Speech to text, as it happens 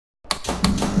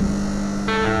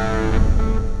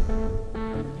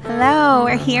Hello,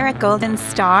 we're here at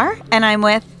Goldenstar, and I'm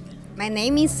with... My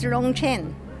name is Rong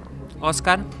Chen.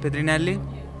 Oscar Pedrinelli.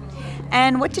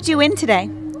 And what did you win today?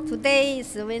 Today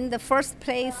is win the first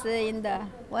place in the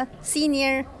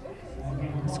senior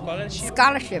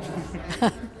scholarship.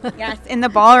 Yes, in the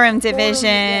ballroom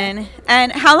division. Yeah.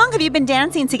 And how long have you been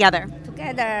dancing together?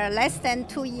 Together less than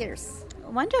 2 years.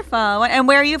 Wonderful. And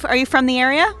where are you? Are you from the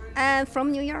area?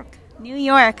 From New York. New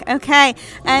York. Okay.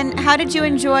 And how did you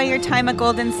enjoy your time at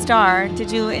Goldenstar?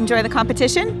 Did you enjoy the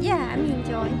competition? Yeah, I'm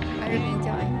enjoying. I really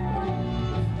enjoying.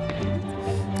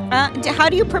 How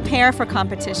do you prepare for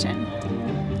competition?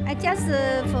 I just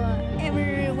for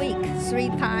every week 3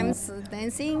 times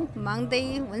dancing: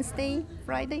 Monday, Wednesday,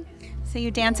 Friday. So you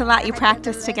dance a lot. You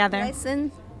practice together.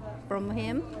 Lesson from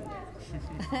him.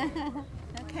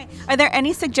 Okay. Are there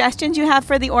any suggestions you have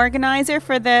for the organizer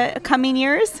for the coming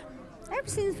years?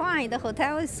 Everything's fine. The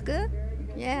hotel is good.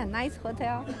 Yeah, nice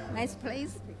hotel, nice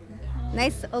place,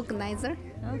 nice organizer.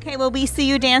 Okay. Will we see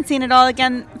you dancing at all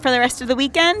again for the rest of the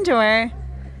weekend, or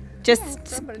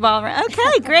just ballroom?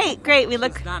 Okay. Great. Great. We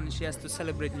look. She's done. She has to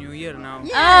celebrate New Year now.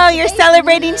 Yeah, Oh, you're today's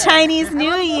celebrating New Year. Chinese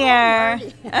New Year.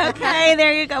 Okay,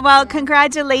 there you go. Well,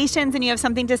 congratulations, and you have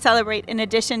something to celebrate in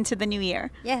addition to the New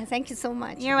Year. Yeah, thank you so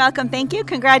much. You're welcome. Thank you.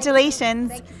 Congratulations.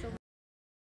 Thank you so much.